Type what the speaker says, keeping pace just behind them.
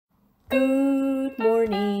Good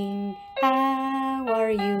morning. How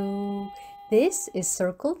are you? This is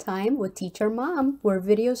Circle Time with Teacher Mom, where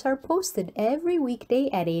videos are posted every weekday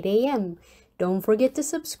at 8 a.m. Don't forget to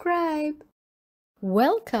subscribe.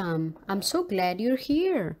 Welcome. I'm so glad you're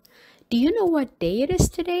here. Do you know what day it is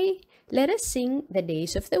today? Let us sing the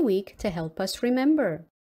days of the week to help us remember.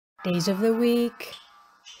 Days of the week.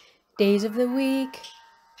 Days of the week.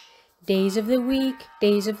 Days of the week.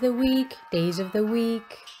 Days of the week. Days of the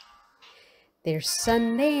week. There's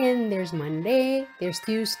Sunday and there's Monday, there's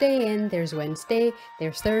Tuesday and there's Wednesday,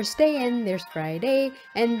 there's Thursday and there's Friday,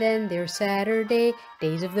 and then there's Saturday.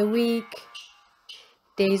 Days of the week.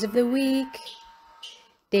 Days of the week.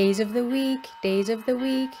 Days of the week. Days of the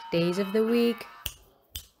week. Days of the week.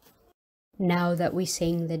 Now that we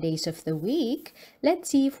sang the days of the week,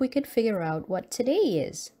 let's see if we could figure out what today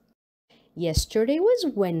is. Yesterday was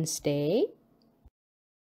Wednesday.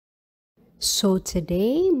 So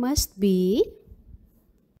today must be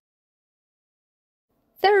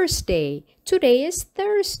Thursday. Today is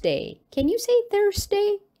Thursday. Can you say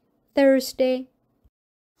Thursday? Thursday.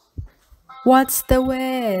 What's the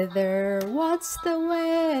weather? What's the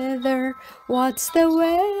weather? What's the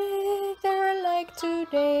weather like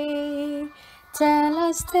today? Tell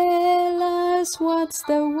us, what's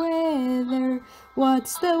the weather?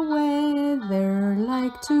 What's the weather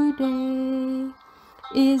like today?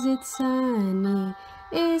 Is it sunny?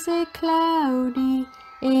 Is it cloudy?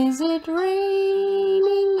 Is it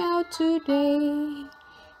raining out today?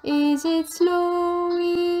 Is it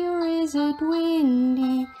snowy or is it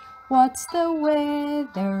windy? What's the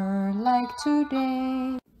weather like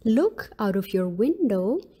today? Look out of your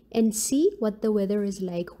window and see what the weather is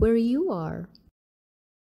like where you are.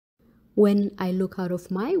 When I look out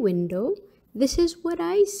of my window, this is what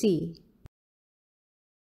I see.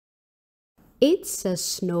 It's a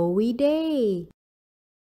snowy day.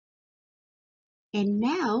 And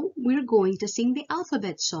now we're going to sing the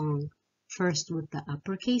alphabet song. First with the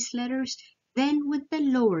uppercase letters, then with the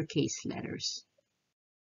lowercase letters.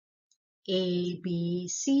 A, B,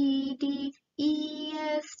 C, D, E,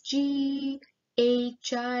 F, G,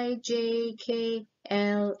 H, I, J, K,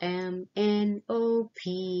 L, M, N, O,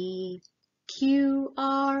 P, Q,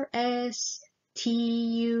 R, S, T,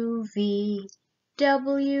 U, V,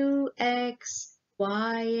 W, X,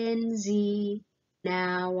 Y, and Z.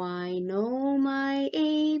 Now I know my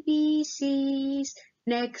ABCs.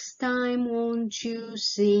 Next time won't you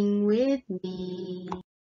sing with me?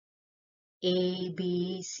 A,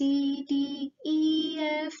 B, C, D, E,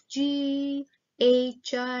 F, G,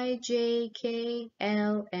 H, I, J, K,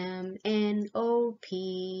 L, M, N, O,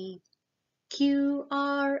 P, Q,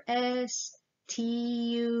 R, S, T,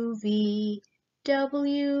 U, V,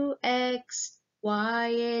 W, X, Y,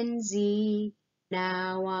 and Z.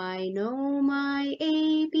 Now I know my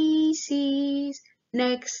ABCs.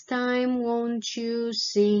 Next time won't you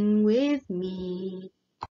sing with me?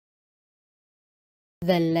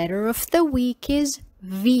 The letter of the week is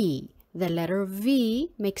V. The letter V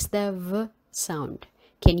makes the V sound.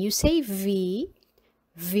 Can you say V?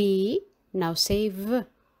 V. Now say V.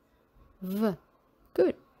 V.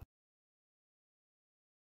 Good.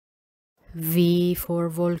 V for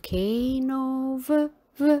volcano. V,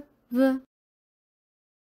 V, V.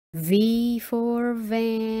 V for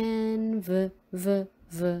van. V, V,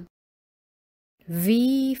 V.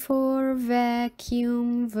 V for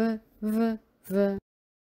vacuum. V, V, V.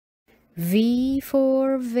 V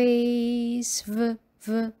for vase. V,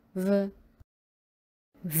 V, V.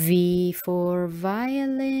 V for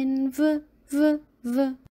violin. V, V,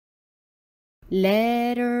 V.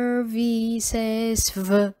 Letter V says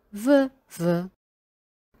V, V, V.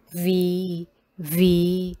 V,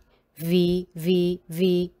 V, V, V,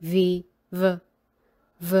 V, V, V,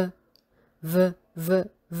 V, V, V,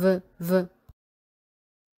 V, V.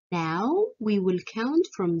 Now we will count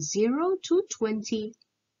from 0 to 20.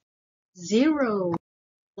 0,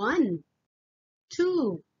 1,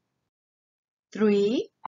 2, 3,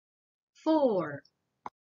 4,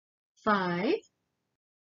 5,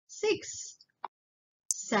 6,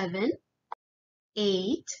 7,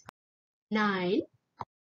 8, 9,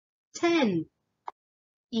 10,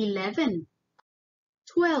 11,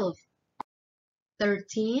 12,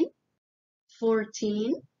 13,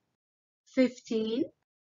 14, 15,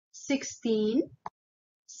 16,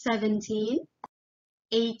 17,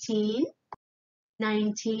 18,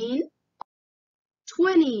 19,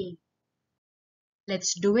 20.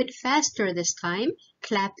 Let's do it faster this time,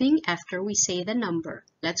 clapping after we say the number.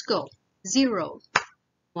 Let's go. 0,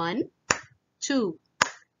 1, 2,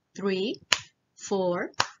 3,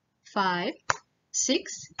 4, 5,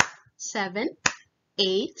 6, 7,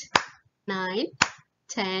 8, 9,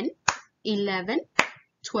 10, 11,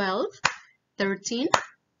 12, 13,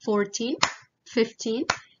 14, 15,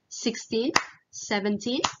 16,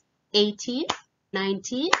 17, 18,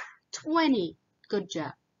 19, 20. Good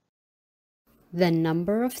job. The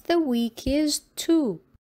number of the week is 2.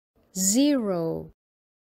 0,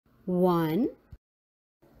 1,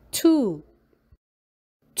 2.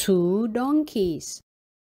 2 donkeys.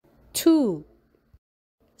 2,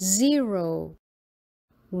 0,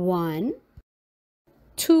 1,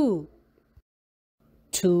 2.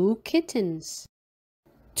 2 kittens.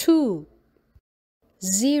 2,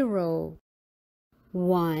 0,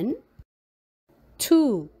 1,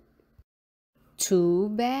 2. 2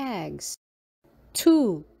 bags.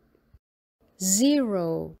 2,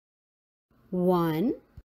 0, 1,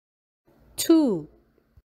 2.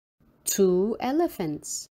 2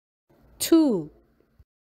 elephants. 2,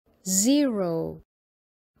 0,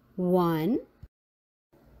 1,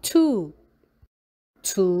 2.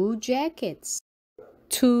 2 jackets.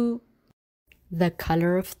 2. The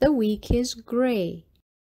color of the week is gray.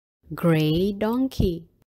 Gray donkey.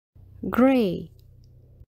 Gray.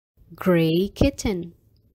 Gray kitten.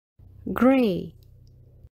 Gray.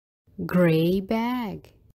 Gray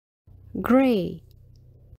bag. Gray.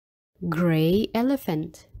 Gray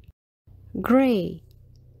elephant. Gray.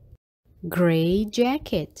 Gray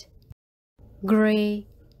jacket. Gray.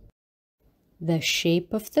 The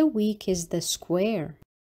shape of the week is the square.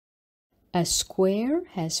 A square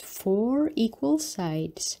has 4 equal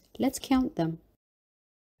sides. Let's count them.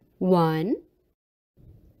 1,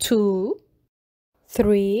 2,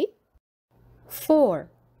 3, 4.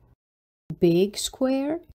 Big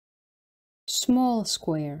square, small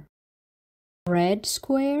square, red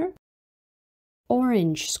square,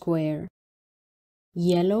 orange square,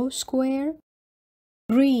 yellow square,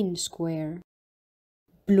 green square,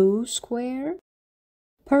 blue square,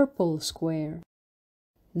 purple square.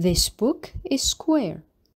 This book is square.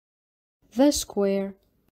 The square.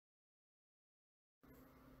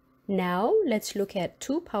 Now let's look at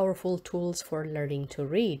 2 powerful tools for learning to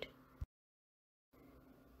read.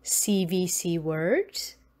 CVC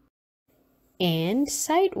words and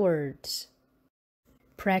sight words.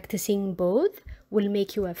 Practicing both will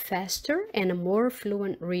make you a faster and a more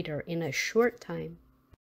fluent reader in a short time.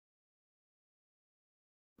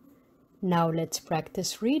 Now let's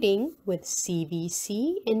practice reading with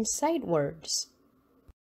CVC and sight words.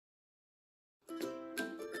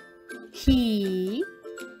 He,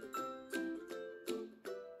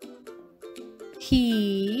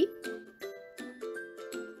 he,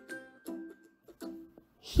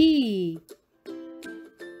 he,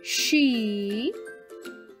 she,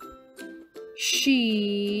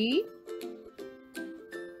 she,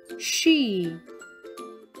 she,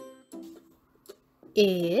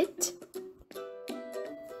 it,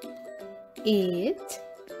 it,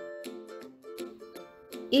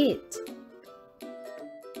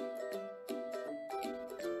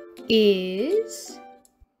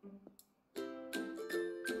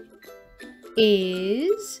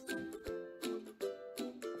 is,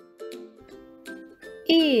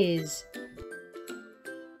 is,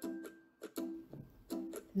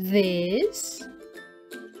 this,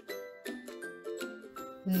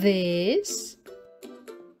 this,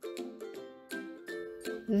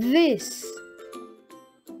 this,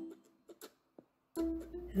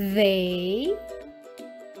 they,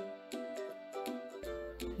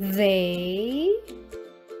 they,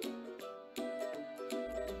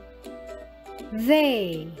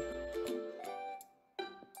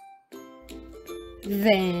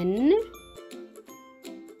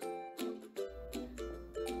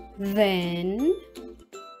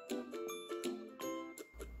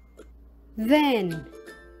 then,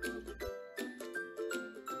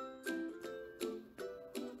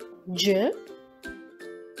 j,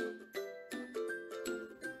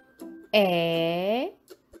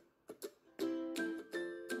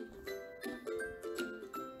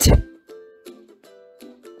 t,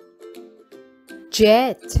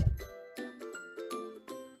 jet.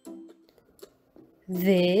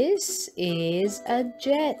 This is a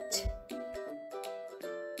jet.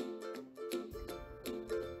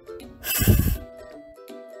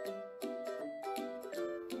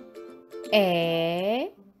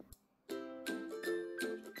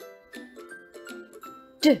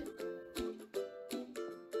 D,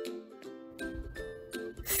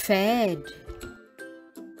 fed.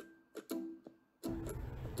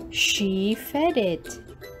 She fed it.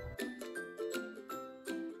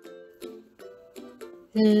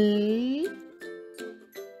 L,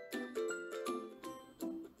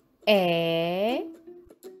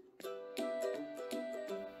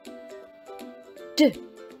 d,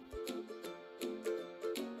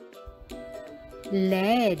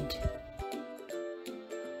 led.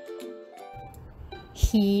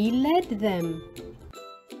 He led them.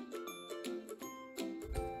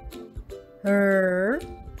 R,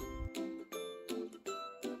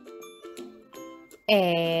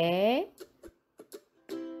 E,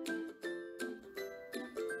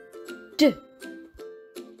 D,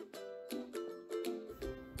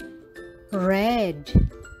 red.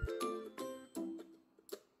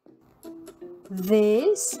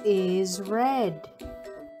 This is red.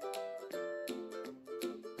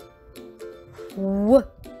 W,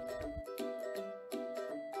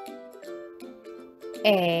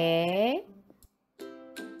 E,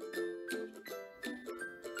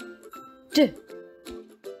 D,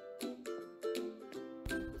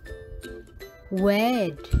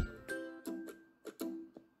 wed.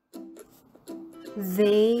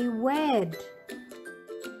 They wed.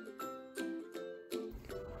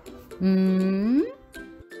 M,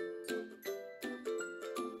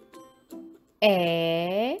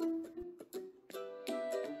 E,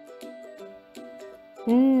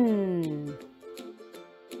 N,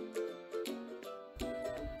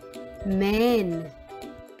 men.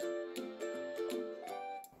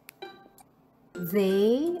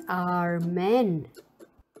 They are men.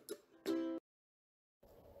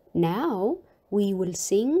 Now we will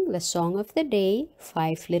sing the song of the day,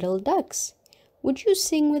 Five Little Ducks. Would you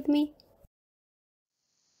sing with me?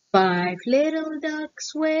 5 little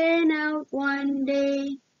ducks went out one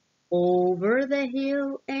day, over the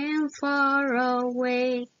hill and far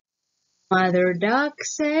away. Mother duck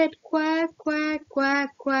said quack, quack,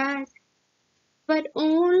 quack, quack, but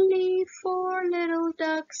only 4 little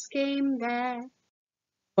ducks came back.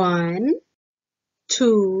 1,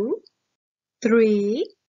 2, 3,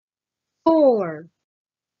 4.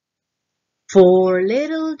 4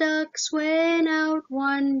 little ducks went out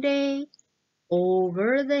one day,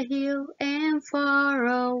 over the hill and far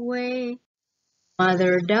away.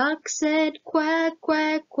 Mother duck said quack,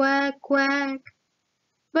 quack, quack, quack,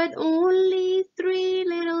 but only 3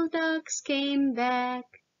 little ducks came back.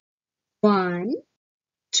 1,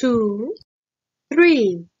 2,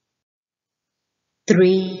 3.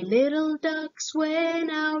 3 little ducks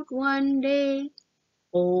went out one day,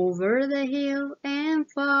 over the hill and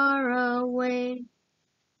far away.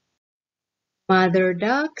 Mother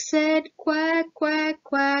duck said quack, quack,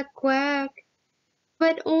 quack, quack,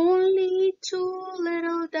 but only 2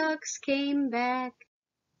 little ducks came back.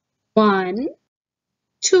 1,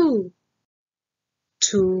 2.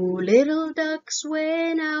 2 little ducks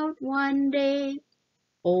went out one day,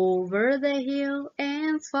 over the hill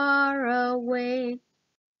and far away.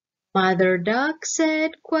 Mother duck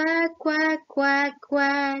said quack, quack, quack,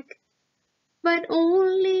 quack, but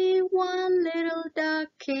only 1 little duck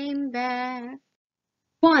came back.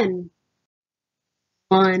 1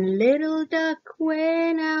 little duck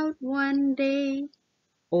went out one day,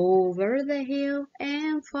 over the hill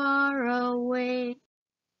and far away.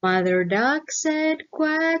 Mother duck said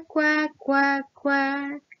quack, quack, quack,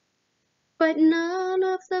 quack, but none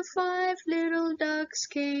of the 5 little ducks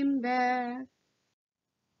came back.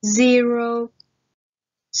 0,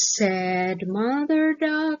 said Mother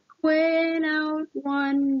duck went out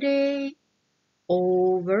one day,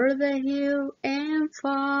 over the hill and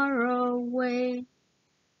far away.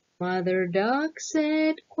 Mother duck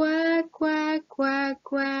said quack, quack, quack,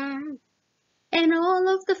 quack, and all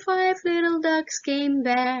of the 5 little ducks came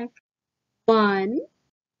back. 1,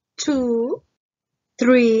 2,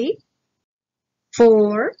 3,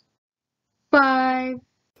 4, 5.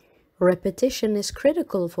 Repetition is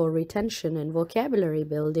critical for retention and vocabulary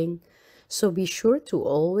building, so be sure to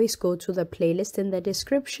always go to the playlist in the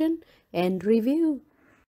description and review.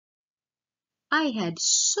 I had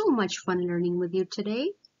so much fun learning with you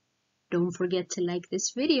today. Don't forget to like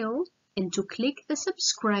this video and to click the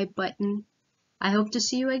subscribe button. I hope to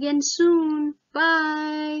see you again soon.